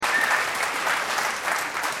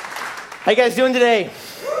How you guys doing today?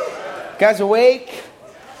 Guys awake?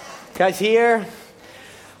 Guys here?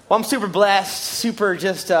 Well, I'm super blessed, super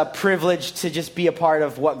just privileged to just be a part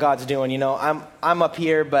of what God's doing. You know, I'm up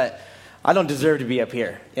here, but I don't deserve to be up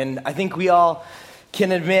here. And I think we all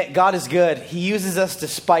can admit God is good. He uses us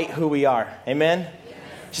despite who we are. Amen?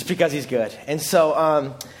 Just because he's good. And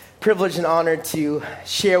so, privileged and honored to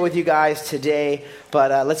share with you guys today.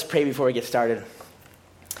 But let's pray before we get started.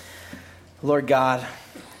 Lord God,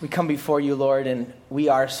 we come before you, Lord, and we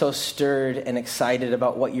are so stirred and excited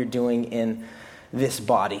about what you're doing in this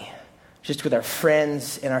body. Just with our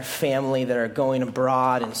friends and our family that are going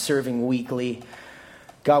abroad and serving weekly.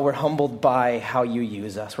 God, we're humbled by how you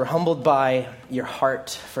use us. We're humbled by your heart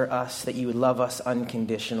for us, that you would love us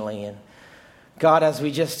unconditionally. And God, as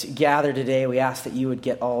we just gather today, we ask that you would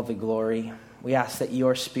get all the glory. We ask that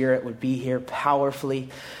your Spirit would be here powerfully,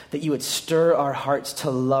 that you would stir our hearts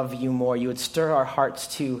to love you more. You would stir our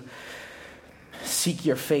hearts to seek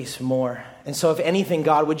your face more. And so if anything,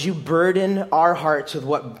 God, would you burden our hearts with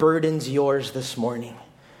what burdens yours this morning?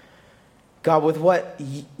 God, with what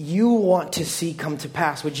you want to see come to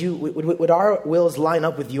pass, would our wills line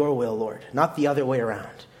up with your will, Lord, not the other way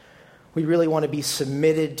around? We really want to be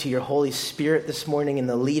submitted to your Holy Spirit this morning in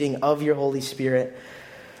the leading of your Holy Spirit.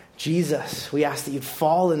 Jesus, we ask that you'd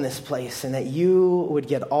fall in this place and that you would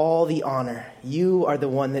get all the honor. You are the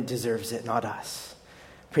one that deserves it, not us.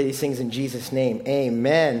 Pray these things in Jesus' name.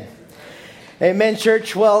 Amen. Amen,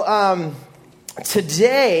 church. Well,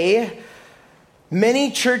 today,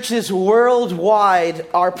 many churches worldwide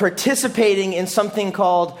are participating in something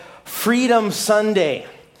called Freedom Sunday.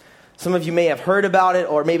 Some of you may have heard about it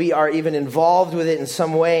or maybe are even involved with it in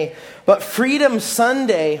some way. But Freedom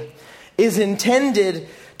Sunday is intended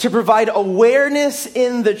to provide awareness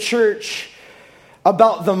in the church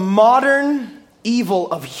about the modern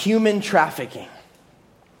evil of human trafficking.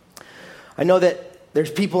 I know that there's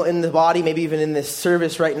people in the body, maybe even in this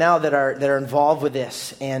service right now, that are involved with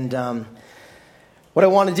this. And what I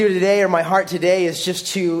want to do today, or my heart today, is just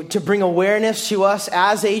to bring awareness to us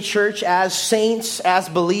as a church, as saints, as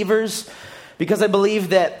believers, because I believe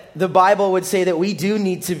that the Bible would say that we do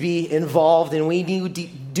need to be involved and we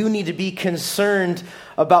do need to be concerned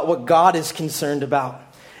about what God is concerned about.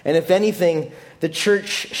 And if anything, the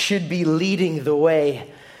church should be leading the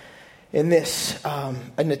way in this,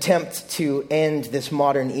 an attempt to end this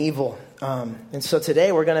modern evil. And so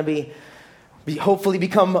today we're going to be hopefully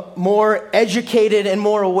become more educated and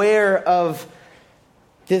more aware of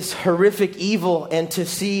this horrific evil, and to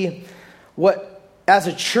see what, as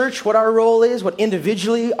a church, what our role is, what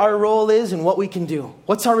individually our role is, and what we can do.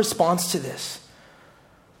 What's our response to this?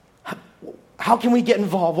 How can we get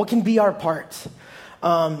involved? What can be our part?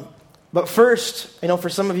 But first, I know for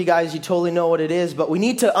some of you guys, you totally know what it is, but we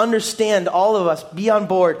need to understand, all of us, be on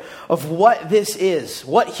board of what this is,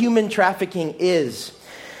 what human trafficking is.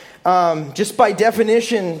 Just by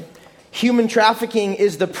definition, human trafficking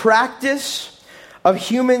is the practice of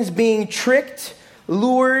humans being tricked,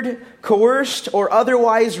 lured, coerced, or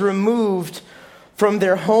otherwise removed from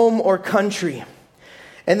their home or country,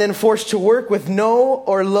 and then forced to work with no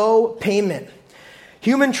or low payment.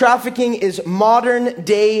 Human trafficking is modern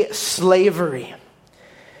day slavery.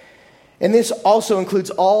 And this also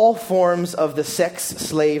includes all forms of the sex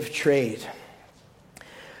slave trade.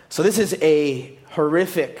 So this is a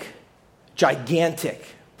horrific, gigantic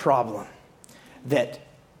problem that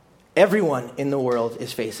everyone in the world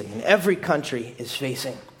is facing, and every country is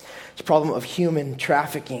facing. It's a problem of human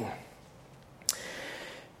trafficking.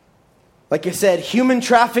 Like I said, human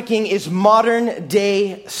trafficking is modern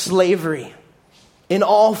day slavery in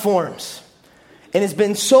all forms, and has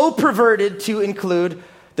been so perverted to include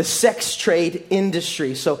the sex trade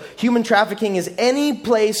industry. So human trafficking is any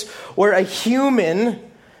place where a human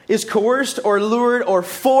is coerced or lured or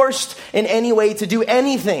forced in any way to do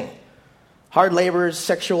anything. Hard labors,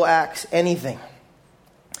 sexual acts, anything.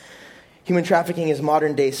 Human trafficking is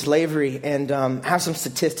modern day slavery, and have some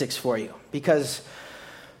statistics for you, because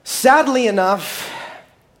sadly enough,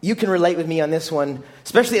 you can relate with me on this one,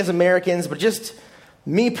 especially as Americans, but just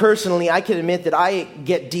me personally, I can admit that I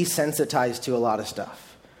get desensitized to a lot of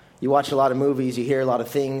stuff. You watch a lot of movies, you hear a lot of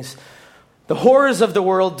things. The horrors of the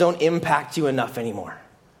world don't impact you enough anymore.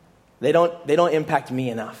 They don't impact me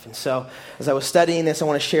enough. And so, as I was studying this, I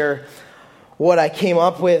want to share what I came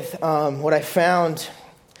up with, what I found.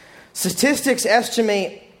 Statistics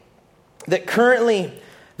estimate that currently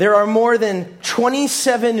there are more than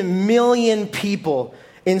 27 million people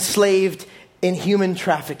enslaved in human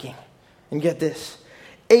trafficking. And get this,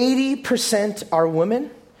 80% are women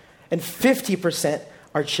and 50%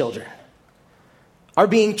 are children, are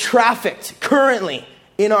being trafficked currently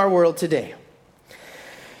in our world today.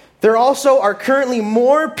 There also are currently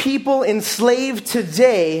more people enslaved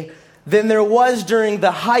today than there was during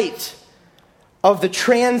the height of the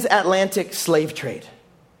transatlantic slave trade.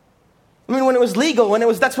 I mean, when it was legal,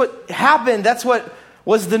 that's what happened, that's what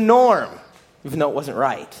was the norm, even though it wasn't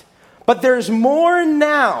right. But there's more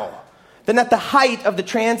now than at the height of the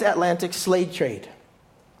transatlantic slave trade.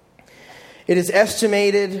 It is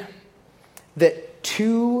estimated that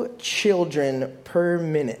 2 children per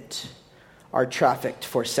minute are trafficked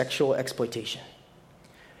for sexual exploitation.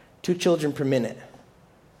 2 children per minute,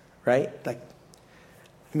 right?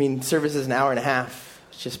 Service is an hour and a half.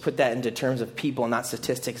 Let's just put that into terms of people, not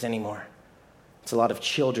statistics anymore. It's a lot of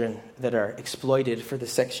children that are exploited for the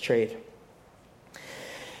sex trade.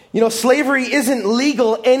 Slavery isn't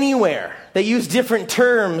legal anywhere. They use different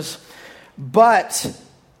terms, but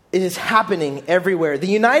it is happening everywhere. The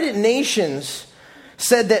United Nations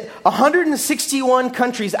said that 161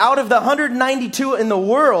 countries out of the 192 in the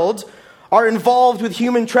world are involved with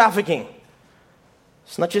human trafficking.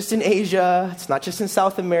 It's not just in Asia. It's not just in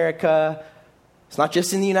South America. It's not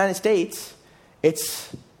just in the United States. It's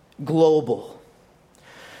global.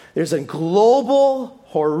 There's a global,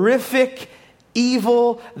 horrific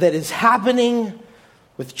evil that is happening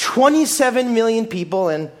with 27 million people,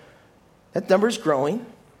 and that number is growing.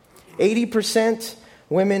 80%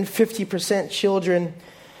 women, 50% children.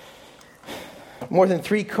 More than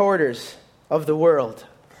 3/4 of the world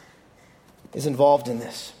is involved in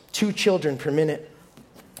this. 2 children per minute.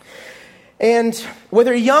 And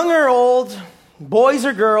whether young or old, boys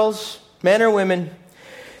or girls, men or women,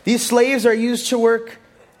 these slaves are used to work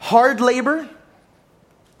hard labor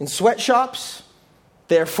in sweatshops.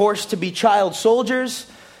 They're forced to be child soldiers.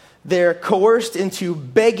 They're coerced into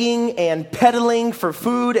begging and peddling for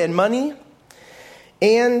food and money.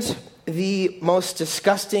 And the most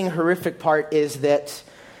disgusting, horrific part is that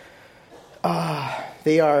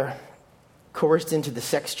they are coerced into the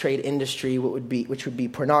sex trade industry, which would be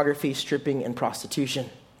pornography, stripping, and prostitution.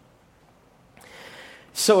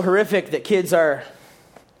 So horrific that kids are,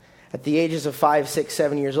 at the ages of 5, 6,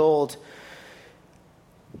 7 years old,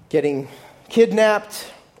 getting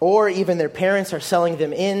kidnapped, or even their parents are selling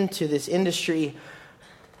them into this industry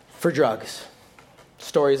for drugs.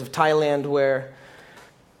 Stories of Thailand where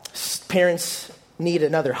parents need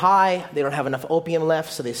another high, they don't have enough opium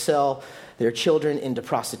left, so they sell their children into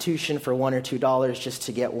prostitution for $1 or $2 just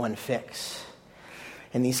to get one fix.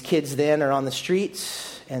 And these kids then are on the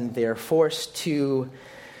streets, and they're forced to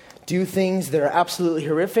do things that are absolutely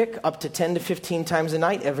horrific, up to 10 to 15 times a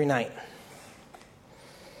night, every night.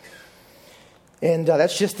 And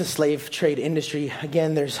that's just the slave trade industry.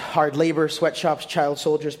 Again, there's hard labor, sweatshops, child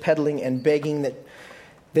soldiers, peddling, and begging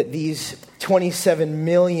that these 27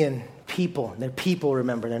 million people, they're people,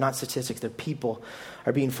 remember, they're not statistics, they're people,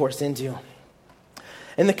 are being forced into.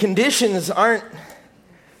 And the conditions aren't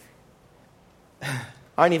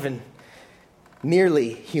even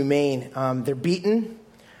nearly humane. They're beaten,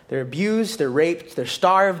 they're abused, they're raped, they're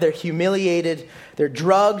starved, they're humiliated, they're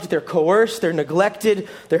drugged, they're coerced, they're neglected,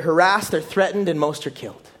 they're harassed, they're threatened, and most are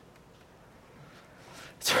killed.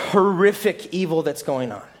 It's horrific evil that's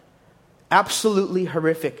going on. Absolutely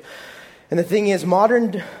horrific. And the thing is,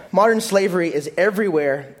 modern slavery is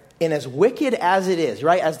everywhere, and as wicked as it is,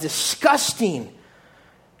 right, as disgusting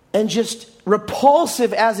and just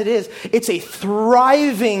repulsive as it is, it's a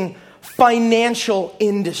thriving financial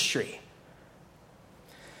industry.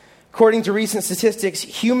 According to recent statistics,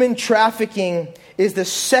 human trafficking is the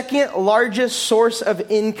second largest source of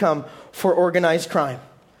income for organized crime,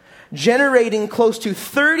 generating close to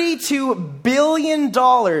 $32 billion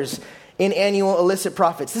in annual illicit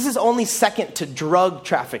profits. This is only second to drug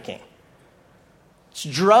trafficking. It's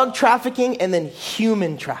drug trafficking and then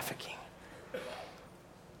human trafficking.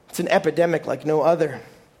 It's an epidemic like no other.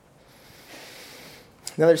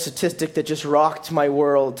 Another statistic that just rocked my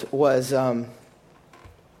world was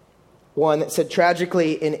one that said,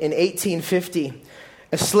 tragically, in 1850,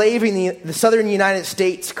 a slave in the southern United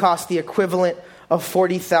States cost the equivalent of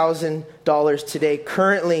 $40,000 today.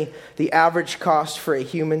 Currently, the average cost for a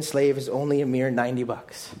human slave is only a mere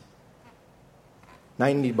 $90.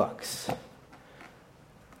 $90.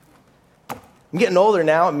 I'm getting older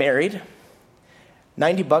now. I'm married.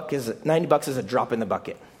 $90 is a drop in the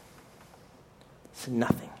bucket. It's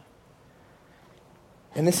nothing.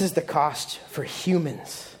 And this is the cost for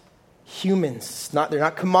humans. Humans. They're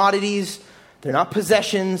not commodities. They're not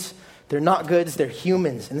possessions. They're not goods. They're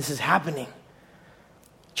humans. And this is happening.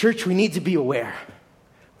 Church, we need to be aware.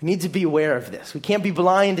 We need to be aware of this. We can't be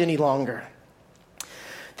blind any longer.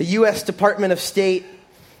 The U.S. Department of State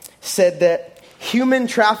said that human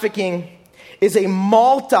trafficking is a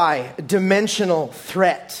multi-dimensional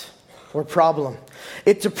threat or problem.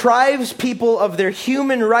 It deprives people of their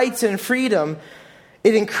human rights and freedom.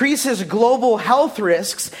 It increases global health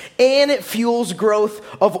risks, and it fuels growth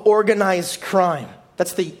of organized crime.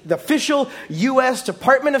 That's the official U.S.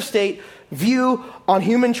 Department of State view on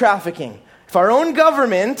human trafficking. If our own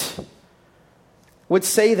government would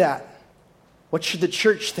say that, what should the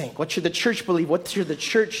church think? What should the church believe? What should the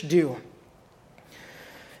church do?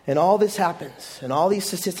 And all this happens, and all these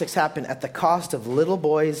statistics happen at the cost of little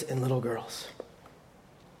boys and little girls.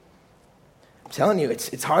 I'm telling you,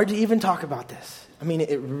 it's hard to even talk about this. I mean,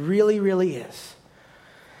 it really, really is.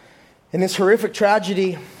 And this horrific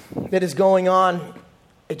tragedy that is going on,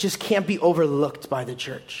 it just can't be overlooked by the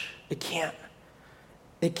church. It can't.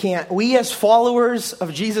 It can't. We as followers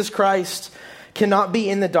of Jesus Christ cannot be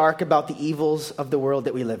in the dark about the evils of the world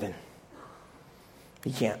that we live in.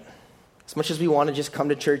 We can't. As much as we want to just come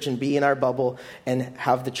to church and be in our bubble and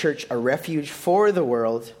have the church a refuge for the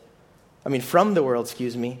world, from the world,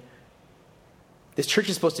 this church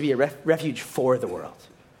is supposed to be a refuge for the world.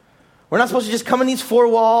 We're not supposed to just come in these four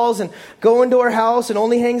walls and go into our house and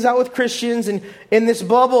only hangs out with Christians and in this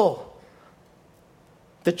bubble.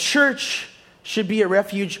 The church should be a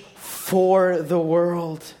refuge for the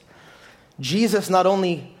world. Jesus not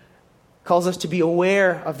only calls us to be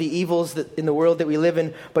aware of the evils that in the world that we live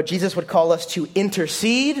in, but Jesus would call us to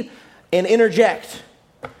intercede and interject.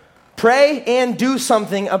 Pray and do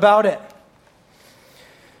something about it.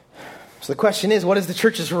 So the question is, what is the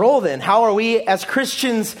church's role then? How are we as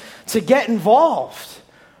Christians to get involved?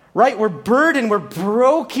 Right? We're burdened, we're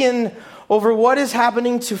broken over what is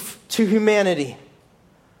happening to humanity.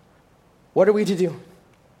 What are we to do?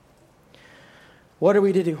 What are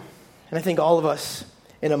we to do? And I think all of us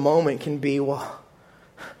in a moment can be, well,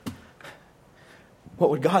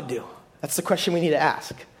 what would God do? That's the question we need to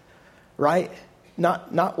ask, right?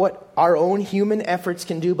 Not what our own human efforts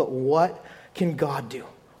can do, but what can God do?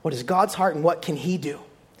 What is God's heart and what can He do?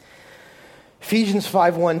 Ephesians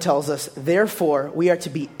 5:1 tells us, therefore, we are to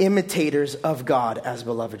be imitators of God as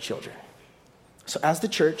beloved children. So as the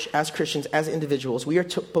church, as Christians, as individuals, we are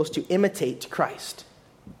supposed to imitate Christ.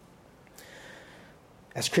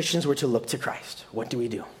 As Christians, we're to look to Christ. What do we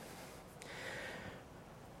do?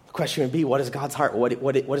 The question would be, what is God's heart? What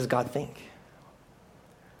does God think?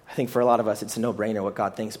 I think for a lot of us, it's a no-brainer what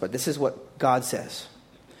God thinks, but this is what God says.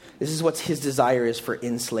 This is what His desire is for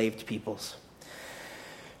enslaved peoples.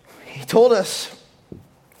 He told us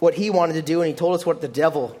what He wanted to do, and He told us what the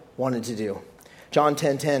devil wanted to do. John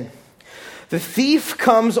 10:10. The thief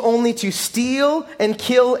comes only to steal and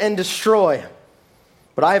kill and destroy.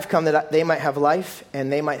 But I have come that they might have life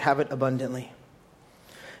and they might have it abundantly.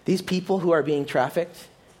 These people who are being trafficked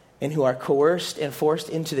and who are coerced and forced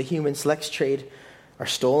into the human sex trade are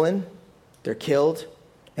stolen, they're killed,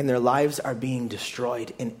 and their lives are being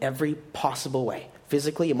destroyed in every possible way.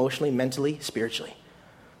 Physically, emotionally, mentally, spiritually.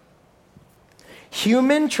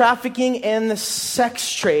 Human trafficking and the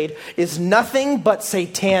sex trade is nothing but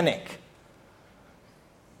satanic.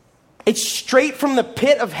 It's straight from the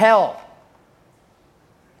pit of hell.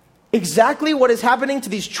 Exactly what is happening to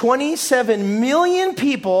these 27 million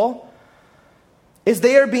people is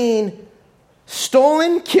they are being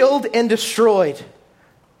stolen, killed, and destroyed.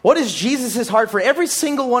 What is Jesus' heart for every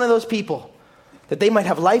single one of those people? That they might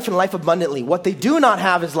have life and life abundantly. What they do not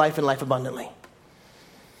have is life and life abundantly.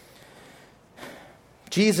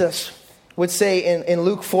 Jesus would say in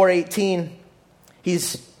Luke 4:18,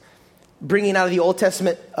 He's bringing out of the Old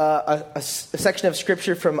Testament a section of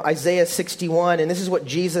scripture from Isaiah 61, and this is what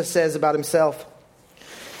Jesus says about Himself.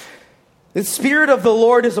 The Spirit of the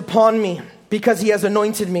Lord is upon me, because He has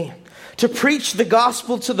anointed me to preach the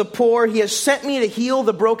gospel to the poor. He has sent me to heal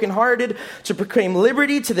the brokenhearted, to proclaim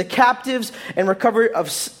liberty to the captives, and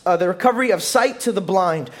the recovery of sight to the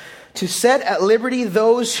blind, to set at liberty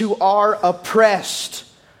those who are oppressed.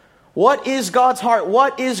 What is God's heart?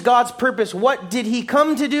 What is God's purpose? What did He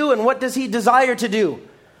come to do, and what does He desire to do?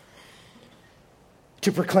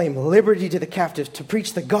 To proclaim liberty to the captives, to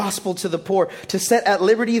preach the gospel to the poor, to set at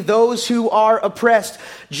liberty those who are oppressed.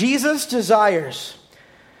 Jesus desires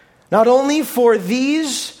not only for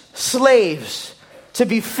these slaves to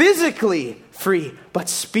be physically free, but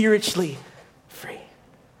spiritually free.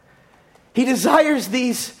 He desires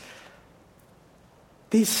these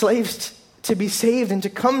slaves to be saved and to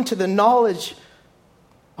come to the knowledge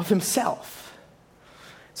of Himself.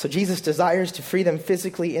 So Jesus desires to free them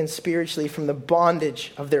physically and spiritually from the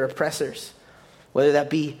bondage of their oppressors, whether that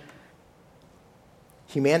be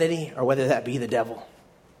humanity or whether that be the devil.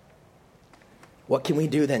 What can we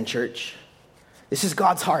do then, church? This is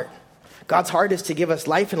God's heart. God's heart is to give us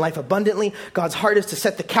life and life abundantly. God's heart is to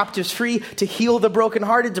set the captives free, to heal the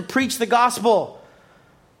brokenhearted, to preach the gospel.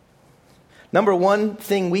 Number one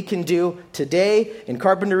thing we can do today in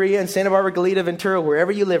Carpinteria, in Santa Barbara, Goleta, Ventura, wherever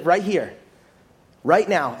you live, right here, right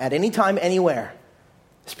now, at any time, anywhere,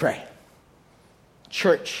 is pray.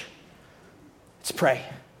 Church, let's pray.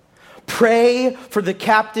 Pray for the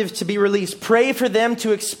captives to be released. Pray for them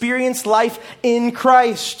to experience life in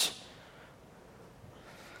Christ.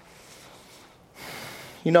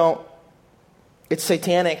 You know, it's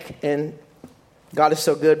satanic, and God is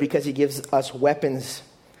so good because he gives us weapons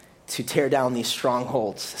to tear down these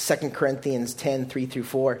strongholds. 2 Corinthians 10,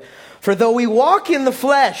 3-4. For though we walk in the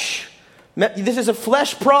flesh, this is a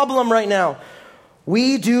flesh problem right now.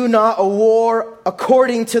 We do not war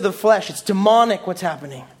according to the flesh. It's demonic what's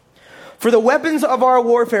happening. For the weapons of our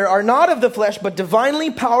warfare are not of the flesh, but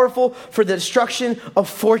divinely powerful for the destruction of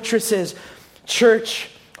fortresses. Church,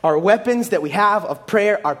 our weapons that we have of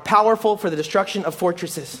prayer are powerful for the destruction of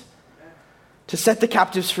fortresses. To set the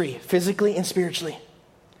captives free, physically and spiritually.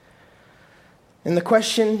 And the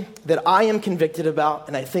question that I am convicted about,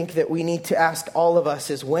 and I think that we need to ask all of us,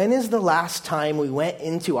 is when is the last time we went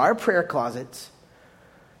into our prayer closets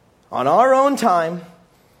on our own time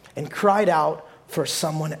and cried out for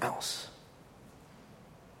someone else?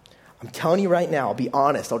 I'm telling you right now, I'll be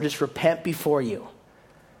honest, I'll just repent before you.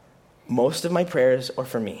 Most of my prayers are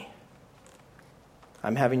for me.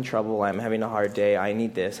 I'm having trouble, I'm having a hard day, I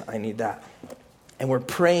need this, I need that. And we're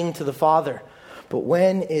praying to the Father. But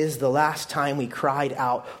when is the last time we cried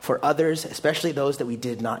out for others, especially those that we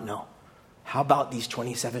did not know? How about these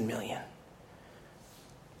 27 million?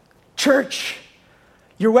 Church,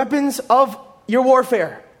 your weapons of your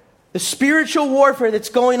warfare, the spiritual warfare that's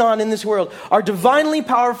going on in this world, are divinely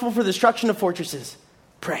powerful for the destruction of fortresses.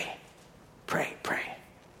 Pray, pray, pray.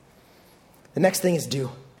 The next thing is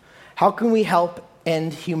do. How can we help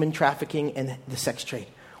end human trafficking and the sex trade?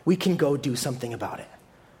 We can go do something about it.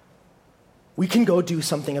 We can go do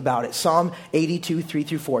something about it. Psalm 82,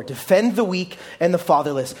 3-4. Defend the weak and the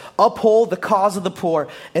fatherless. Uphold the cause of the poor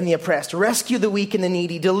and the oppressed. Rescue the weak and the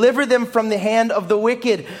needy. Deliver them from the hand of the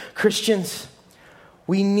wicked. Christians,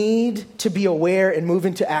 we need to be aware and move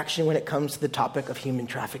into action when it comes to the topic of human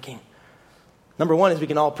trafficking. Number one is we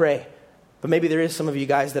can all pray. But maybe there is some of you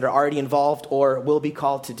guys that are already involved or will be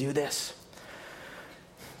called to do this.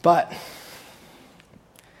 But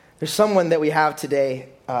there's someone that we have today,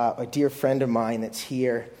 a dear friend of mine that's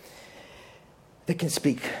here, that can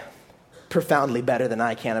speak profoundly better than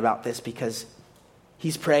I can about this, because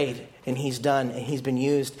he's prayed and he's done and he's been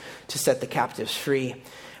used to set the captives free.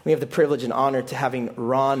 We have the privilege and honor to having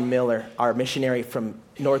Ron Miller, our missionary from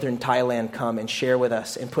northern Thailand, come and share with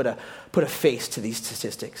us and put a face to these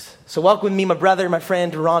statistics. So welcome with me, my brother, my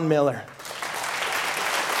friend, Ron Miller.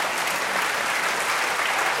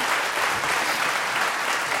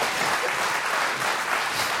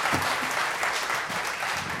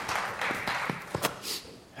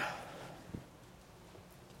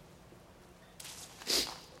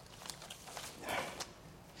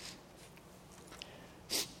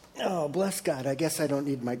 Oh, bless God. I guess I don't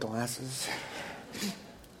need my glasses.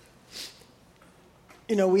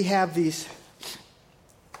 You know, we have these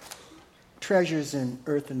treasures in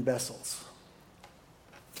earthen vessels.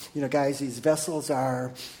 You know, guys, these vessels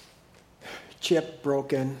are chipped,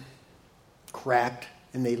 broken, cracked,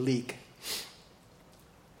 and they leak.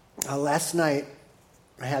 Last night,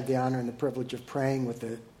 I had the honor and the privilege of praying with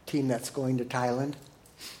the team that's going to Thailand.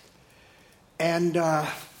 And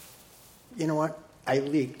you know what? I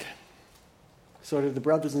leaked. So to the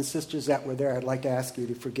brothers and sisters that were there, I'd like to ask you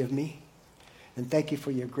to forgive me. And thank you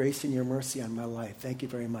for your grace and your mercy on my life. Thank you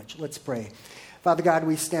very much. Let's pray. Father God,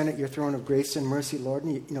 we stand at your throne of grace and mercy, Lord.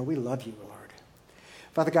 And you know, we love you, Lord.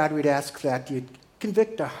 Father God, we'd ask that you'd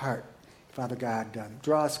convict our heart, Father God.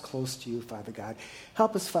 Draw us close to you, Father God.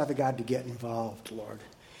 Help us, Father God, to get involved, Lord.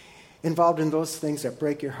 Involved in those things that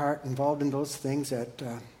break your heart. Involved in those things that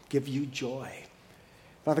give you joy.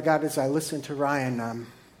 Father God, as I listen to Ryan,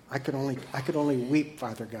 I could only weep,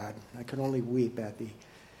 Father God. I could only weep at the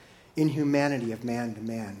inhumanity of man to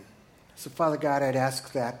man. So, Father God, I'd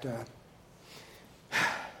ask that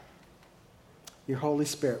your Holy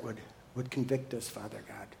Spirit would convict us, Father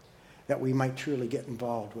God, that we might truly get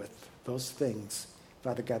involved with those things,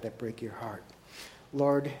 Father God, that break your heart.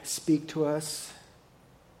 Lord, speak to us.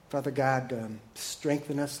 Father God,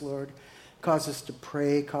 strengthen us, Lord. Cause us to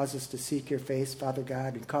pray, cause us to seek your face, Father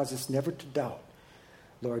God, and cause us never to doubt,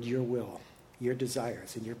 Lord, your will, your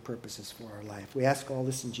desires, and your purposes for our life. We ask all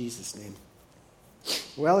this in Jesus' name.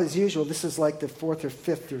 Well, as usual, this is like the fourth or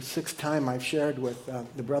fifth or sixth time I've shared with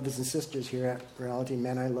the brothers and sisters here at Reality.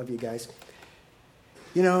 Man, I love you guys.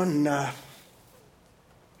 You know, and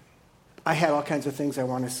I had all kinds of things I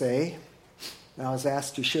want to say. I was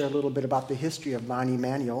asked to share a little bit about the history of Mount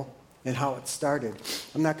Emmanuel and how it started.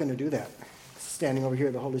 I'm not going to do that. Standing over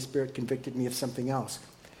here, the Holy Spirit convicted me of something else.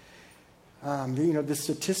 You know, the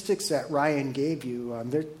statistics that Ryan gave you,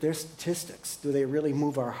 they're statistics. Do they really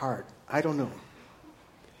move our heart? I don't know.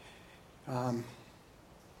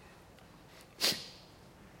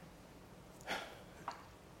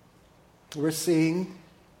 We're seeing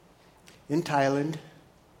in Thailand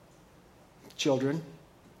children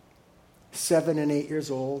 7 and 8 years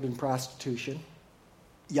old in prostitution,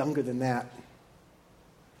 younger than that.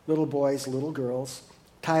 Little boys, little girls.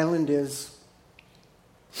 Thailand is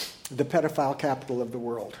the pedophile capital of the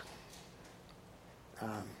world.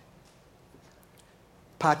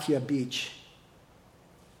 Pattaya Beach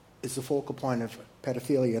is the focal point of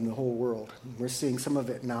pedophilia in the whole world. We're seeing some of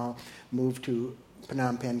it now move to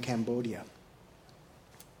Phnom Penh, Cambodia.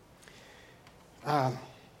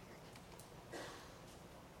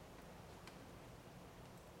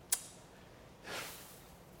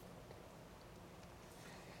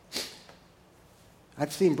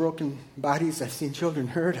 I've seen broken bodies. I've seen children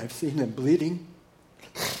hurt. I've seen them bleeding.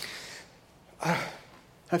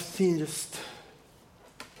 I've seen just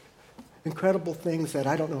incredible things that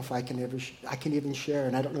I don't know if I can even share,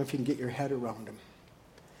 and I don't know if you can get your head around them.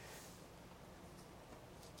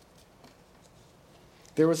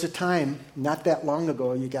 There was a time, not that long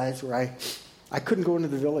ago, you guys, where I couldn't go into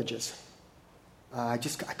the villages. I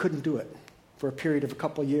couldn't do it. For a period of a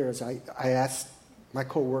couple of years, I asked my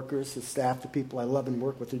co-workers, the staff, the people I love and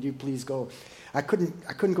work with, would you please go? I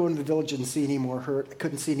couldn't go into the village and see any more hurt. I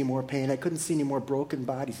couldn't see any more pain. I couldn't see any more broken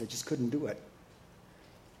bodies. I just couldn't do it.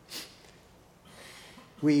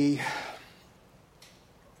 A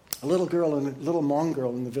little Hmong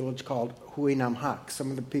girl in the village called Hui Nam Hak.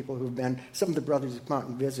 Some of the brothers who come out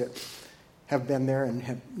and visit have been there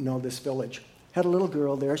and know this village. Had a little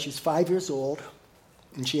girl there. She's 5 years old,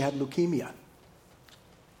 and she had leukemia.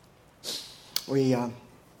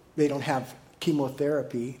 They don't have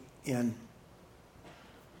chemotherapy in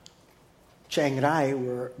Chiang Rai,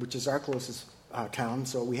 which is our closest town,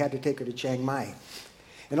 so we had to take her to Chiang Mai.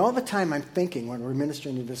 And all the time I'm thinking when we're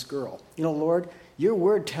ministering to this girl, you know, Lord, your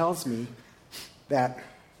word tells me that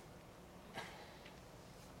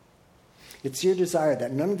it's your desire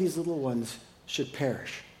that none of these little ones should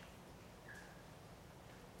perish.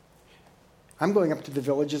 I'm going up to the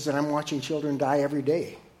villages and I'm watching children die every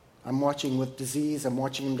day. I'm watching with disease. I'm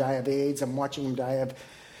watching them die of AIDS. I'm watching them die of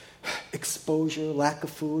exposure, lack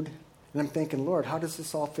of food. And I'm thinking, Lord, how does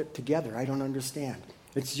this all fit together? I don't understand.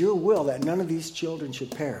 It's your will that none of these children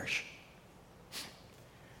should perish.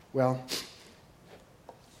 Well,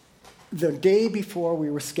 the day before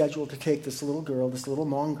we were scheduled to take this little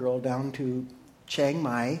Hmong girl, down to Chiang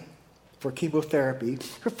Mai for chemotherapy,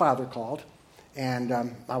 her father called. And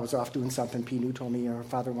I was off doing something. Pinu told me her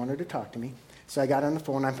father wanted to talk to me. So I got on the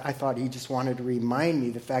phone. I thought he just wanted to remind me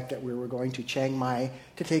the fact that we were going to Chiang Mai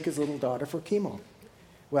to take his little daughter for chemo.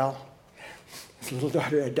 Well, his little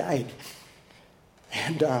daughter had died.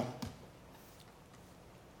 And, the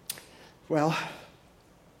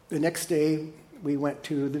next day we went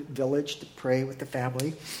to the village to pray with the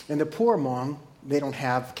family. And the poor Hmong, they don't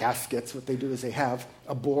have caskets. What they do is they have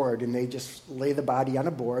a board, and they just lay the body on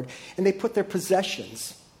a board, and they put their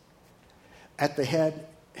possessions at the head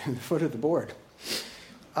and the foot of the board.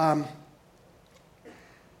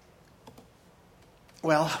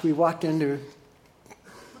 We walked into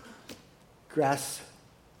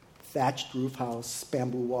grass-thatched roof house,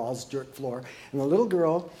 bamboo walls, dirt floor, and the little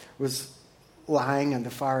girl was lying on the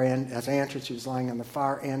far end. As I entered, she was lying on the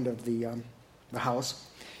far end of the house,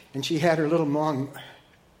 and she had her little Hmong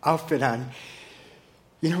outfit on,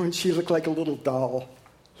 and she looked like a little doll.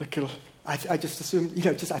 I just assumed,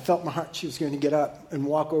 I felt my heart she was going to get up and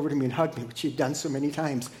walk over to me and hug me, which she'd done so many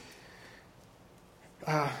times.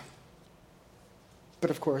 But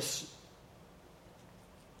of course,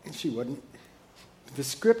 she wouldn't. The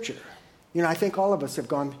scripture, I think all of us have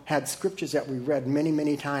had scriptures that we read many,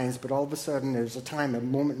 many times, but all of a sudden there's a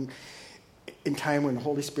moment in time when the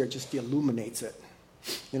Holy Spirit just illuminates it.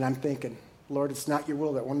 And I'm thinking, Lord, it's not your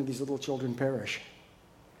will that one of these little children perish.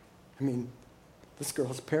 This girl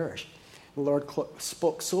has perished. The Lord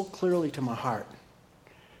spoke so clearly to my heart.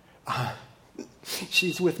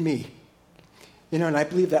 She's with me. And I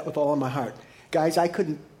believe that with all of my heart. Guys, I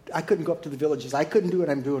couldn't go up to the villages. I couldn't do what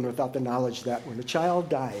I'm doing without the knowledge that when a child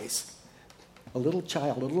dies, a little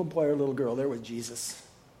boy or a little girl, they're with Jesus.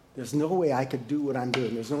 There's no way I could do what I'm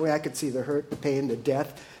doing. There's no way I could see the hurt, the pain, the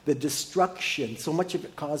death, the destruction, so much of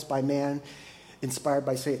it caused by man, inspired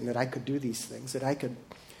by Satan, that I could do these things, that I could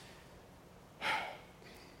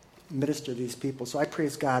minister to these people. So I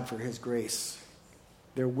praise God for his grace.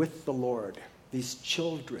 They're with the Lord. These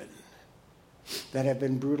children that have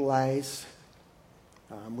been brutalized.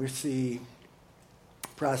 We see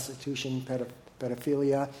prostitution,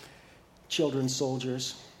 pedophilia, children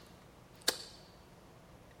soldiers.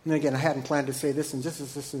 And again, I hadn't planned to say this, and this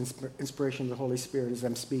is this inspiration of the Holy Spirit as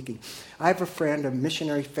I'm speaking. I have a friend, a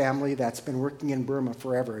missionary family that's been working in Burma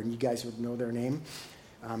forever, and you guys would know their name.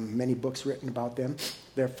 Many books written about them.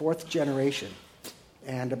 They're fourth generation.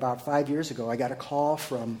 And about 5 years ago, I got a call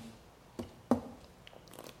from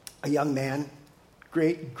a young man,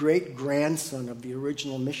 great-grandson of the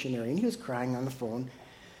original missionary, and he was crying on the phone.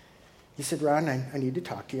 He said, Ron, I need to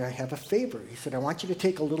talk to you. I have a favor. He said, I want you to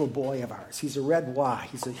take a little boy of ours. He's a Red Wa.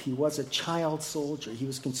 He was a child soldier. He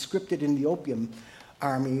was conscripted in the Opium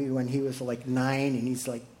Army when he was like 9, and he's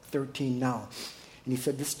like 13 now. And he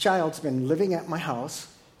said, this child's been living at my house.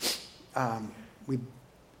 We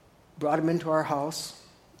brought him into our house.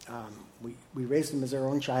 We raised him as our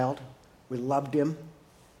own child. We loved him.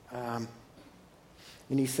 And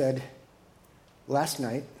he said, last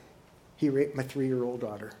night, he raped my 3-year-old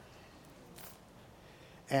daughter.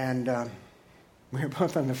 And we were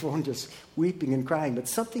both on the phone just weeping and crying. But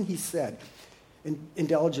something he said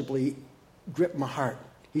indelibly gripped my heart.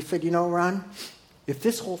 He said, you know, Ron, if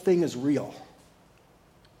this whole thing is real,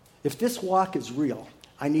 if this walk is real,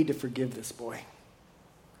 I need to forgive this boy.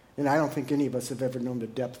 And I don't think any of us have ever known the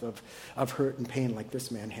depth of hurt and pain like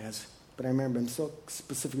this man has. But I remember him so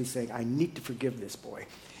specifically saying, I need to forgive this boy.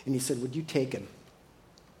 And he said, would you take him?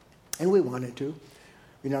 And we wanted to.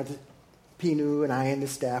 You know, Pinu and I and the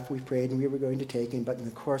staff, we prayed and we were going to take him. But in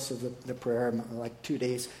the course of the prayer, like 2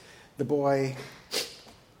 days, the boy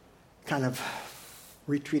kind of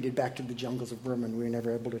retreated back to the jungles of Burma, and we were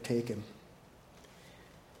never able to take him.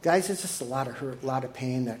 Guys, there's just a lot of hurt, a lot of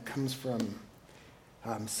pain that comes from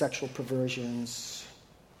sexual perversions,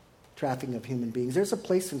 trafficking of human beings. There's a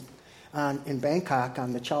place in Bangkok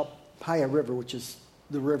on the Chao Phraya River, which is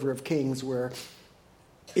the River of Kings, where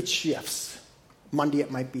it shifts. Monday it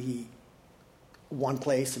might be one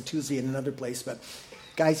place and Tuesday in another place. But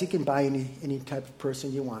guys, you can buy any type of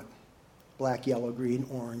person you want. Black, yellow, green,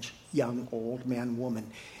 orange, young, old, man, woman.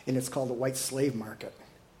 And it's called the white slave market.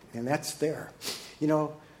 And that's there. You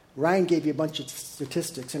know, Ryan gave you a bunch of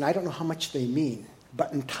statistics, and I don't know how much they mean.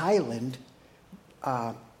 But in Thailand,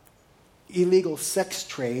 illegal sex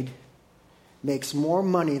trade makes more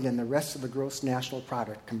money than the rest of the gross national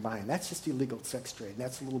product combined. That's just illegal sex trade.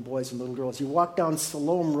 That's little boys and little girls. You walk down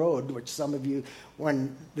Siloam Road, which some of you,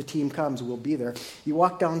 when the team comes, will be there. You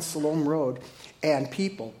walk down Siloam Road, and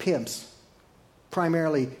people, pimps,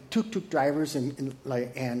 primarily tuk-tuk drivers and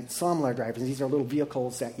Samla drivers. These are little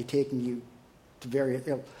vehicles that you take and you to various,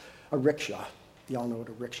 a rickshaw. You all know what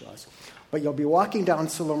a rickshaw is. But you'll be walking down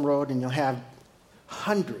Siloam Road, and you'll have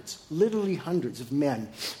hundreds, literally hundreds of men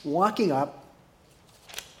walking up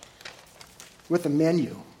with a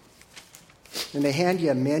menu. And they hand you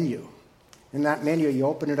a menu. In that menu, you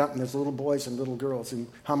open it up, and there's little boys and little girls, and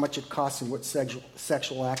how much it costs and what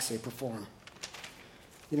sexual acts they perform.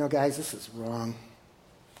 You know, guys, this is wrong.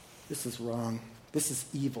 This is wrong. This is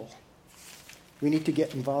evil. We need to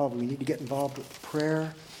get involved. We need to get involved with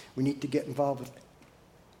prayer. We need to get involved.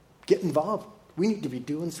 We need to be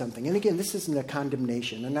doing something. And again, this isn't a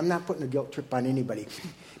condemnation, and I'm not putting a guilt trip on anybody,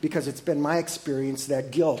 because it's been my experience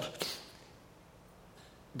that guilt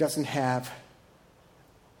doesn't have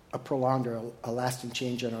a prolonged or a lasting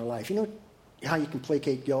change in our life. You know how you can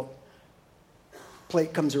placate guilt?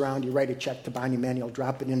 Plate comes around, you write a check to Bonnie Manuel,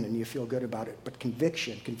 drop it in, and you feel good about it. But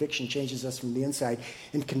conviction changes us from the inside,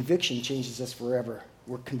 and conviction changes us forever.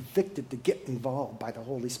 We're convicted to get involved by the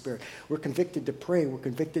Holy Spirit. We're convicted to pray. We're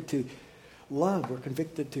convicted to love. We're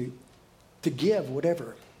convicted to give,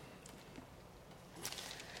 whatever.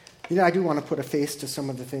 You know, I do want to put a face to some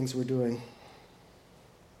of the things we're doing.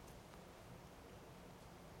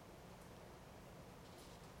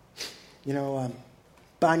 You know,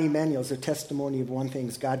 Bonnie Manuel is a testimony of one thing,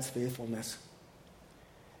 is God's faithfulness.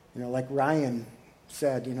 You know, like Ryan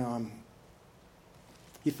said, you know,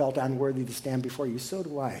 he felt unworthy to stand before you. So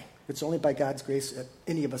do I. It's only by God's grace that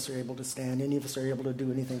any of us are able to stand, any of us are able to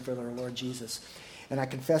do anything for our Lord Jesus. And I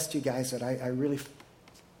confess to you guys that I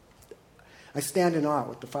stand in awe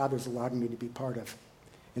what the Father's allowed me to be part of.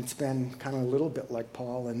 And it's been kind of a little bit like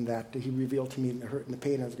Paul, in that he revealed to me the hurt and the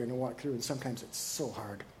pain I was going to walk through, and sometimes it's so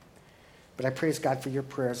hard. But I praise God for your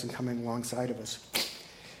prayers and coming alongside of us.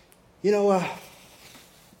 You know,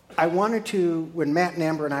 I wanted to, when Matt and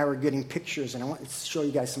Amber and I were getting pictures, and I wanted to show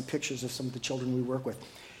you guys some pictures of some of the children we work with.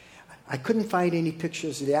 I couldn't find any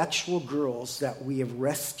pictures of the actual girls that we have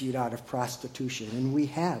rescued out of prostitution. And we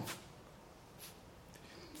have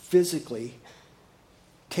physically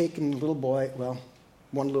taken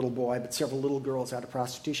one little boy, but several little girls out of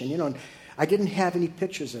prostitution. And I didn't have any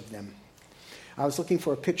pictures of them. I was looking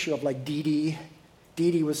for a picture of like Dee Dee.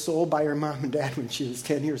 Dee Dee was sold by her mom and dad when she was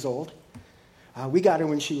 10 years old. We got her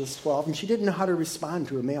when she was 12, and she didn't know how to respond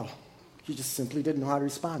to a male. She just simply didn't know how to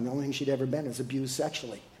respond. The only thing she'd ever been is abused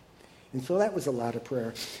sexually. And so that was a lot of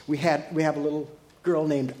prayer. We have a little girl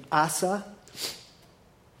named Asa.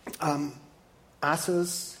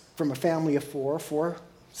 Asa's from a family of four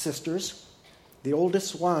sisters. The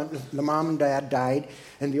oldest one, the mom and dad died,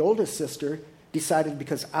 and the oldest sister decided,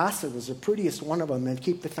 because Asa was the prettiest one of them, and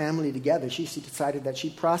keep the family together, she decided that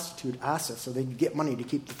she'd prostitute Asa so they'd get money to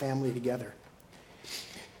keep the family together.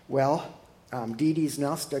 Well, Dee Dee's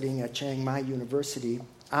now studying at Chiang Mai University.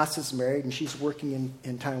 Asa's married, and she's working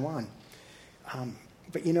in Taiwan.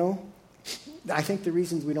 But I think the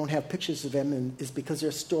reason we don't have pictures of them is because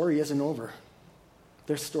their story isn't over.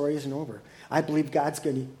 Their story isn't over. I believe God's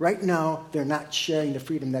going to, right now, they're not sharing the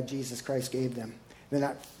freedom that Jesus Christ gave them. They're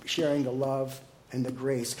not sharing the love and the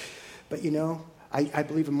grace. But I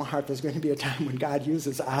believe in my heart there's going to be a time when God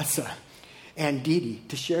uses Asa and Dee Dee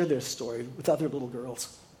to share their story with other little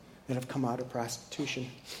girls that have come out of prostitution.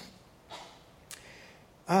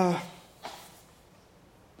 I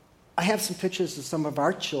have some pictures of some of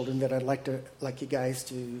our children that I'd like you guys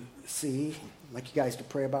to see, like you guys to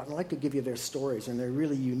pray about, and I'd like to give you their stories, and they're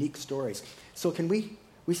really unique stories. So can we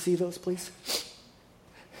see those, please?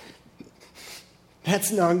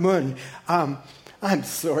 That's Nong Mun. I'm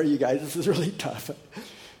sorry, you guys, this is really tough.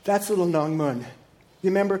 That's little Nong Mun. You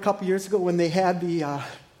remember a couple years ago when they had the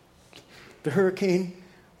hurricane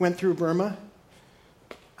went through Burma?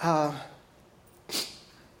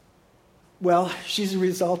 Well, she's a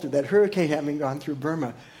result of that hurricane having gone through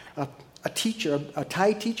Burma. A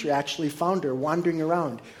Thai teacher actually found her wandering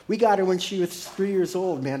around. We got her when she was 3 years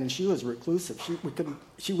old, man, and she was reclusive.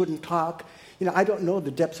 She wouldn't talk. I don't know the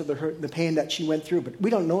depths of the hurt, the pain that she went through, but we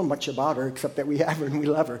don't know much about her except that we have her and we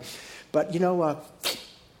love her. But,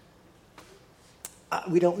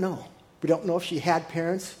 we don't know. We don't know if she had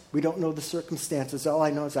parents. We don't know the circumstances. All I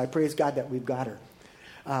know is I praise God that we've got her.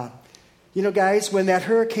 Guys, when that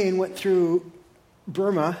hurricane went through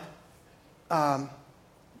Burma,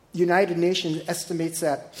 United Nations estimates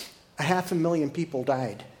that 500,000 people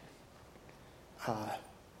died.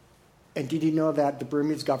 And did you know that the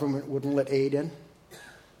Burmese government wouldn't let aid in?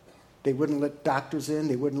 They wouldn't let doctors in.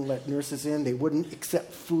 They wouldn't let nurses in. They wouldn't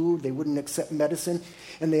accept food. They wouldn't accept medicine.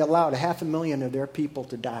 And they allowed 500,000 of their people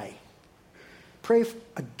to die. Pray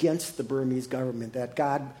against the Burmese government that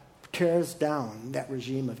God tears down that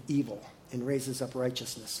regime of evil and raises up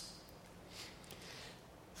righteousness.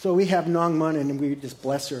 So we have Nong Mun, and we just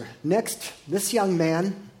bless her. Next, this young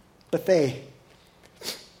man, Bethay.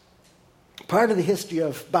 Part of the history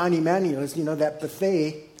of Bonnie Manuel is, that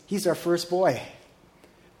Bethay, he's our first boy.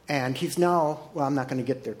 And he's now, I'm not going to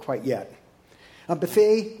get there quite yet.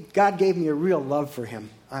 Bethay, God gave me a real love for him.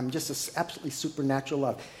 Just an absolutely supernatural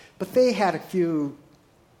love. Bethay had a few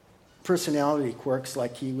personality quirks,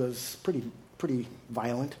 like he was pretty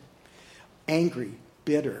violent, angry,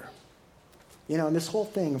 bitter. And this whole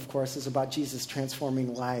thing, of course, is about Jesus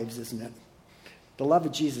transforming lives, isn't it? The love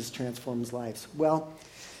of Jesus transforms lives. Well,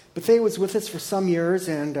 Bethay was with us for some years,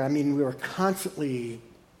 and we were constantly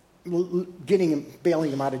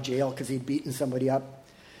bailing him out of jail because he'd beaten somebody up.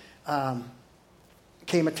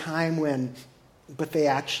 Came a time when Bethay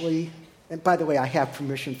actually, and by the way, I have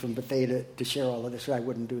permission from Bethay to share all of this, or I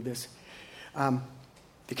wouldn't do this. There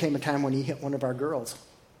came a time when he hit one of our girls,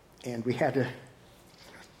 and we had to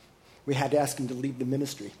ask him to leave the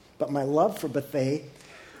ministry. But my love for Bethay,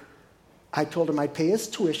 I told him I'd pay his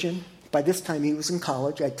tuition. By this time, he was in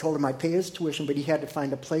college. I told him I'd pay his tuition, but he had to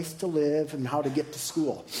find a place to live and how to get to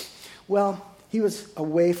school. Well, he was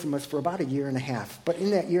away from us for about 1.5 years. But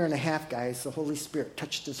in that 1.5 years, guys, the Holy Spirit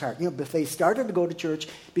touched his heart. Bethay started to go to church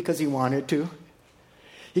because he wanted to.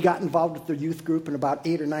 He got involved with the youth group. In about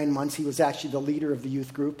 8 or 9 months, he was actually the leader of the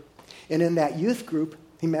youth group. And in that youth group,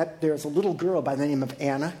 there's a little girl by the name of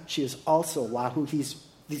Anna. She is also Lahu.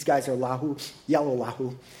 These guys are Lahu, yellow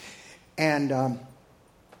Lahu. And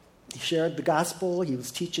he shared the gospel. He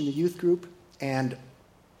was teaching the youth group. And,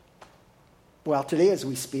 today as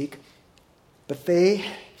we speak, Bethay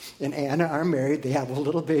and Anna are married. They have a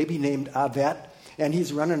little baby named Avet. And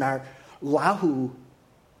he's running our Lahu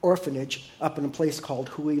orphanage up in a place called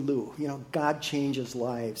Huilu. God changes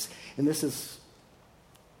lives. And this is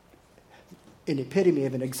an epitome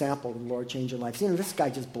of an example of the Lord changing lives. This guy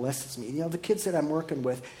just blesses me. The kids that I'm working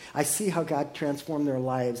with, I see how God transformed their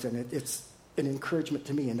lives, and it's an encouragement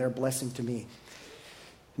to me, and they're a blessing to me.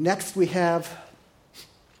 Next, we have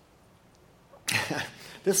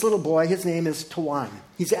this little boy. His name is Tawan.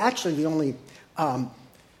 He's actually the only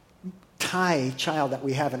Thai child that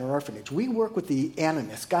we have in our orphanage. We work with the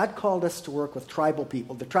animists. God called us to work with tribal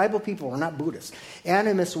people. The tribal people are not Buddhists.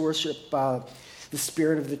 Animists worship the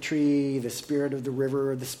spirit of the tree, the spirit of the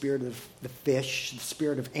river, the spirit of the fish, the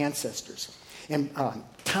spirit of ancestors. And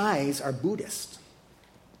Thais are Buddhists.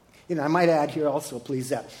 I might add here also, please,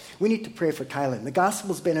 that we need to pray for Thailand. The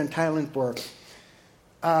gospel's been in Thailand for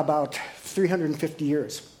about 350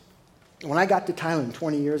 years. When I got to Thailand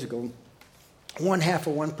 20 years ago,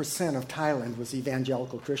 0.5% of Thailand was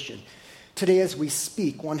evangelical Christian. Today, as we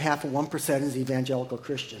speak, 0.5% is evangelical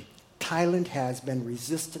Christian. Thailand has been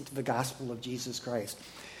resistant to the gospel of Jesus Christ.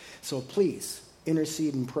 So please,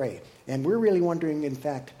 intercede and pray. And we're really wondering, in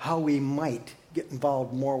fact, how we might get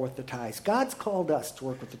involved more with the Thais. God's called us to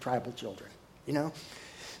work with the tribal children,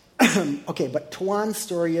 Okay, but Tawan's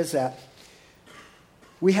story is that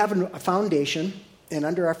we have a foundation, and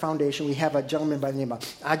under our foundation we have a gentleman by the name of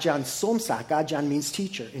Ajahn Somsak. Ajahn means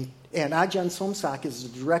teacher. And Ajahn Somsak is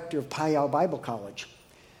the director of Payao Bible College.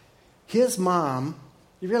 His mom,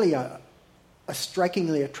 really a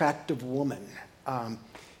strikingly attractive woman.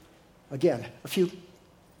 Again, a few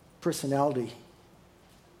personality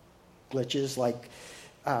glitches, like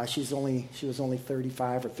she was only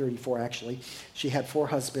 35 or 34 actually. She had 4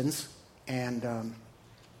 husbands, and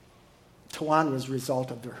Tawan was a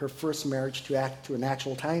result of her first marriage to an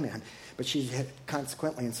actual Thai man, but she had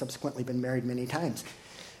consequently and subsequently been married many times.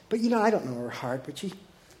 But I don't know her heart, but she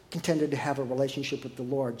contended to have a relationship with the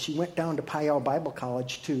Lord. She went down to Payao Bible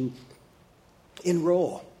College to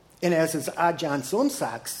enroll, and as is Ajahn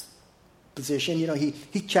Somsak's position,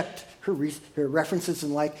 he checked her references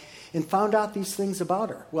and found out these things about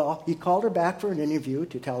her. Well, he called her back for an interview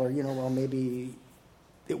to tell her, maybe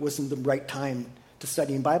it wasn't the right time to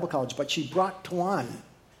study in Bible college, but she brought Tawan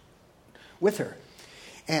with her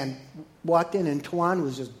and walked in, and Tawan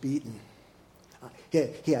was just beaten.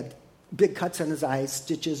 He had big cuts on his eyes,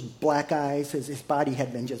 stitches, black eyes. His body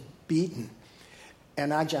had been just beaten.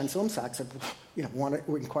 And Ajahn Somsak said,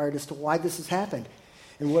 inquired as to why this has happened.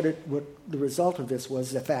 And what the result of this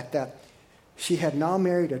was the fact that she had now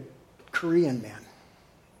married a Korean man.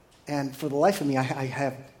 And for the life of me, I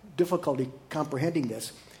have difficulty comprehending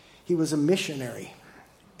this. He was a missionary,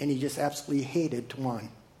 and he just absolutely hated Tawan.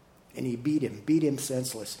 And he beat him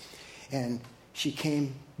senseless. And she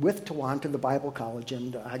came with Tawan to the Bible college,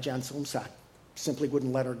 and Ajahn Somsak simply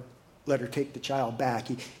wouldn't let her take the child back.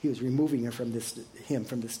 He was removing her from this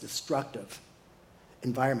destructive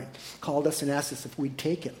environment. Called us and asked us if we'd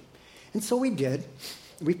take him. And so we did.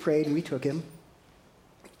 We prayed and we took him.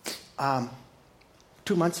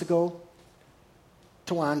 2 months ago,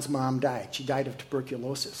 Tawan's mom died. She died of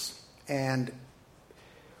tuberculosis. And,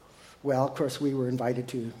 well, of course, we were invited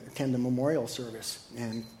to attend the memorial service.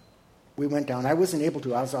 And we went down. I wasn't able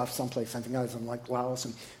to. I was off someplace. I think I was in Laos.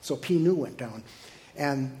 And so Pinu went down.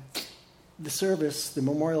 And the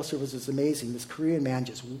memorial service was amazing. This Korean man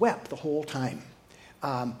just wept the whole time.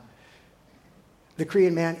 The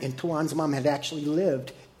Korean man and Tawan's mom had actually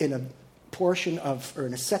lived in a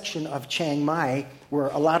section of Chiang Mai where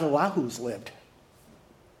a lot of Lahus lived,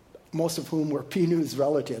 most of whom were Pinu's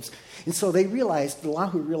relatives. And so the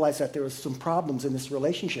Lahu realized that there was some problems in this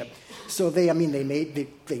relationship. So they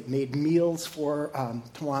made meals for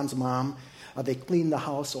Tawan's mom. They cleaned the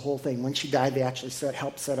house, the whole thing. When she died, they actually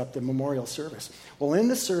helped set up the memorial service. Well, in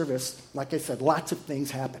the service, like I said, lots of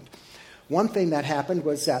things happened. One thing that happened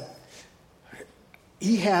was that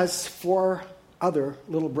he has 4 other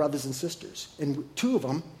little brothers and sisters, and 2 of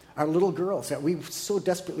them are little girls that we so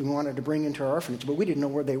desperately wanted to bring into our orphanage, but we didn't know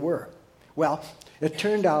where they were. Well, it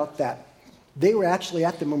turned out that they were actually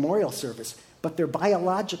at the memorial service, but their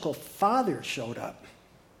biological father showed up.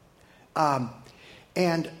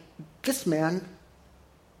 And this man,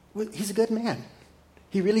 he's a good man.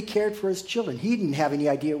 He really cared for his children. He didn't have any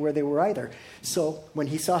idea where they were either. So when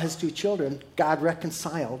he saw his 2 children, God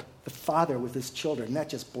reconciled the father with his children. That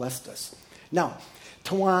just blessed us. Now,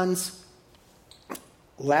 Tawan's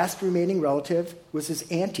last remaining relative was his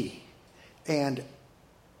auntie. And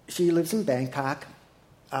she lives in Bangkok.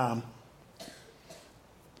 And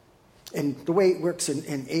the way it works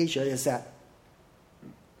in Asia is that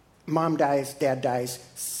mom dies, dad dies,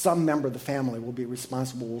 some member of the family will be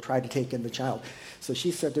responsible, will try to take in the child. So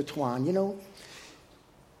she said to Tawan,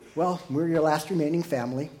 we're your last remaining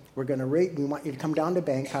family. We want you to come down to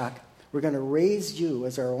Bangkok. We're going to raise you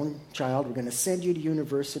as our own child. We're going to send you to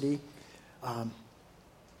university,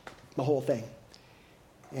 the whole thing.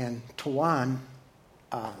 And Tawan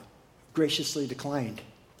graciously declined,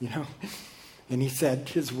 And he said,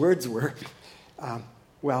 his words were,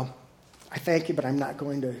 well, I thank you, but I'm not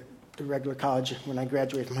going to regular college. When I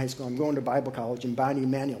graduate from high school, I'm going to Bible college, and Bonnie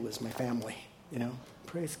Emanuel is my family.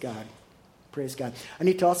 Praise God. Praise God. I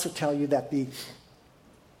need to also tell you that the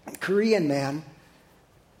Korean man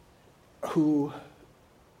who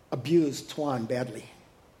abused Tuan badly,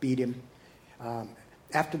 beat him,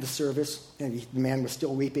 after the service, and the man was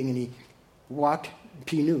still weeping, and he walked,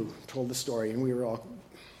 Pinu told the story, and we were all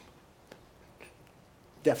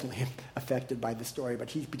definitely affected by the story, but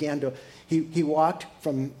he walked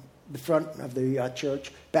from the front of the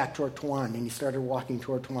church back toward Tuan, and he started walking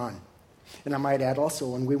toward Tuan. And I might add also,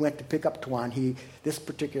 when we went to pick up Tuan, this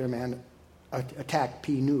particular man attacked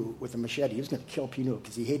Pinu with a machete. He was going to kill Pinu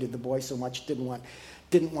because he hated the boy so much, didn't want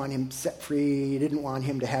him set free, didn't want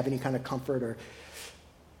him to have any kind of comfort or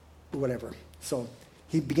whatever. So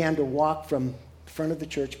he began to walk from the front of the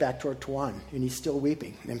church back toward Tuan, and he's still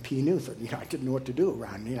weeping. And Pinu thought, I didn't know what to do,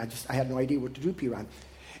 Ron. I had no idea what to do, P-Ron.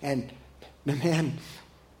 And the man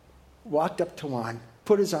walked up to Tuan,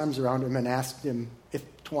 put his arms around him, and asked him if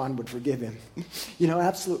Tuan would forgive him.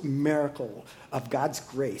 Absolute miracle of God's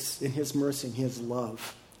grace and his mercy and his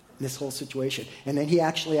love in this whole situation. And then he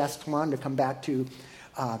actually asked Tuan to come back to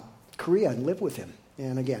Korea and live with him.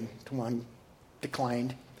 And again, Tuan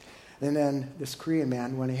declined. And then this Korean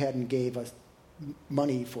man went ahead and gave us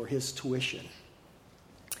money for his tuition.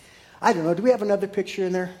 I don't know, do we have another picture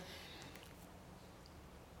in there?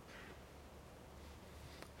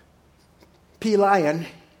 P. Lion,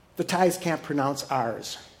 the Thais can't pronounce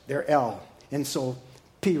R's. They're L. And so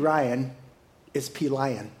P. Ryan is P.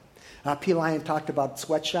 Lion. P. Lion talked about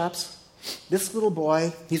sweatshops. This little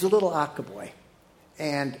boy, he's a little Aka boy.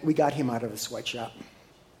 And we got him out of the sweatshop.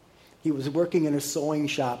 He was working in a sewing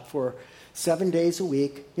shop for 7 days a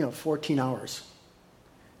week, 14 hours.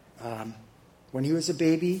 When he was a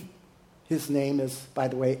baby, his name is, by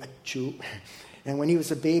the way, Achu. And when he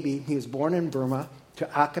was a baby, he was born in Burma to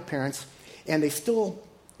Aka parents. And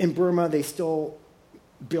in Burma, they still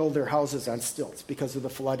build their houses on stilts because of the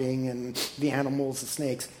flooding and the animals, the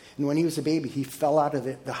snakes. And when he was a baby, he fell out of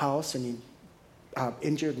the house and he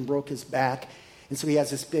injured and broke his back. And so he has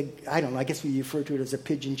this big, I guess we refer to it as a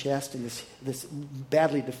pigeon chest and this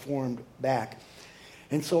badly deformed back.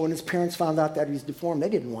 And so when his parents found out that he was deformed, they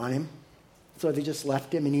didn't want him. So they just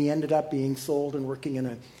left him, and he ended up being sold and working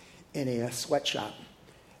in a sweatshop.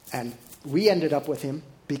 And we ended up with him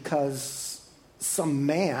because some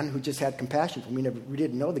man who just had compassion for him, we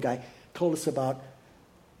didn't know the guy, told us about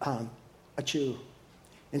Achu.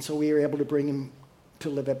 And so we were able to bring him to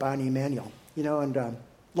live at Bonnie Emanuel, and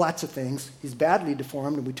lots of things. He's badly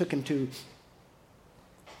deformed, and we took him to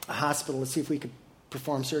a hospital to see if we could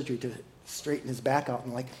perform surgery to straighten his back out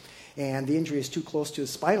and the injury is too close to his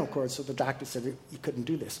spinal cord, so the doctor said he couldn't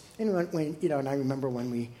do this. And and I remember when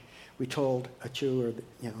we told Achu,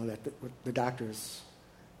 that the doctor's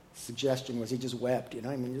suggestion was, he just wept,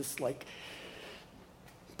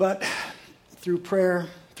 but through prayer,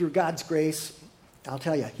 through God's grace, I'll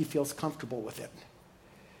tell you, he feels comfortable with it.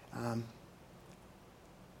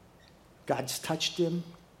 God's touched him.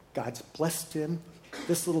 God's blessed him.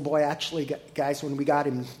 This little boy actually, guys, when we got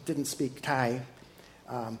him, didn't speak Thai.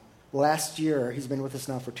 Last year, he's been with us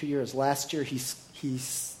now for 2 years. Last year, he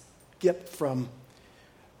skipped from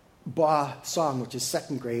Ba Song, which is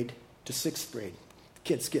 2nd grade, to 6th grade. The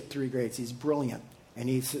kid skipped 3 grades. He's brilliant. And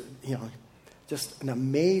he's, just an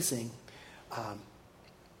amazing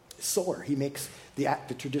sewer. He makes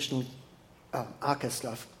the traditional Aka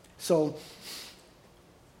stuff. So,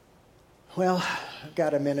 well, I've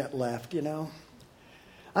got a minute left,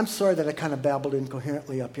 I'm sorry that I kind of babbled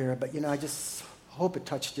incoherently up here, but, I just hope it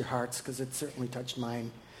touched your hearts, because it certainly touched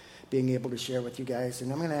mine, being able to share with you guys.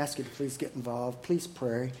 And I'm going to ask you to please get involved. Please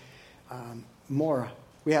pray. More.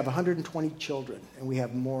 We have 120 children, and we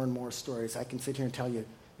have more and more stories. I can sit here and tell you,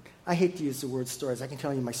 I hate to use the word stories. I can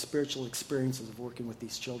tell you my spiritual experiences of working with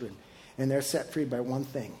these children. And they're set free by one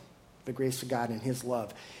thing, the grace of God and his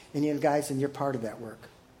love. And guys, and you're part of that work.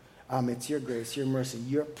 It's your grace, your mercy,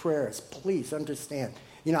 your prayers. Please understand.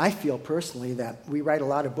 I feel personally that we write a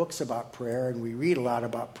lot of books about prayer, and we read a lot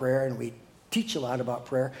about prayer, and we teach a lot about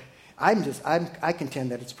prayer. I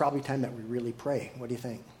contend that it's probably time that we really pray. What do you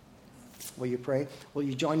think? Will you pray? Will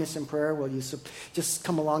you join us in prayer? Will you just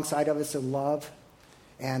come alongside of us in love?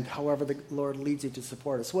 And however the Lord leads you to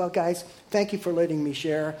support us. Well, guys, thank you for letting me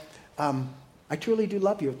share. I truly do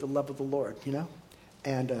love you with the love of the Lord,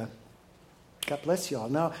 And God bless you all.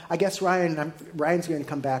 Now, I guess Ryan's going to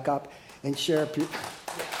come back up and share a few.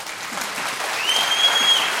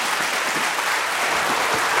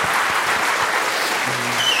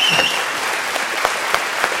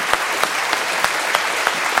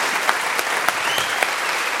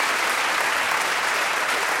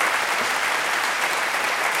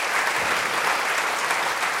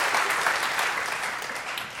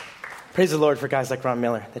 Praise the Lord for guys like Ron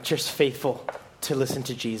Miller, that you're faithful to listen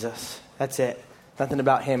to Jesus. That's it. Nothing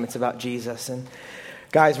about him, it's about Jesus. And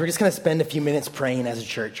guys, we're just going to spend a few minutes praying as a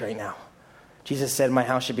church right now. Jesus said, my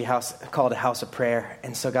house should be called a house of prayer.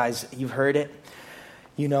 And so guys, you've heard it,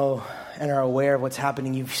 you know, and are aware of what's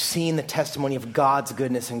happening. You've seen the testimony of God's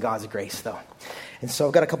goodness and God's grace, though. And so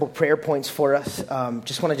I've got a couple prayer points for us.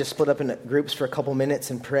 Just want to split up into groups for a couple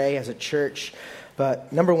minutes and pray as a church.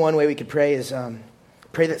 But number one way we could pray is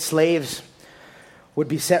pray that slaves would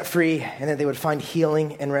be set free and that they would find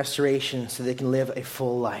healing and restoration so they can live a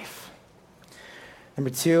full life. Number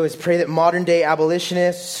two is pray that modern day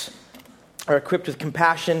abolitionists are equipped with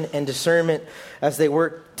compassion and discernment as they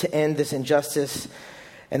work to end this injustice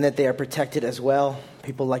and that they are protected as well.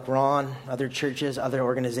 People like Ron, other churches, other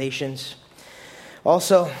organizations.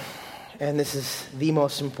 Also, and this is the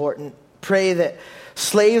most important, pray that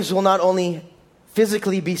slaves will not only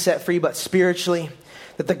physically be set free but spiritually,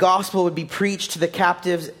 that the gospel would be preached to the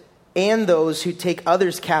captives and those who take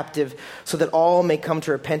others captive so that all may come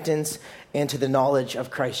to repentance and to the knowledge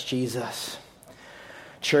of Christ Jesus.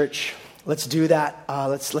 Church, let's do that.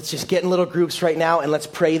 Let's just get in little groups right now and let's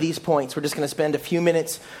pray these points. We're just going to spend a few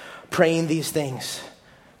minutes praying these things.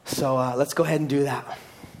 So let's go ahead and do that.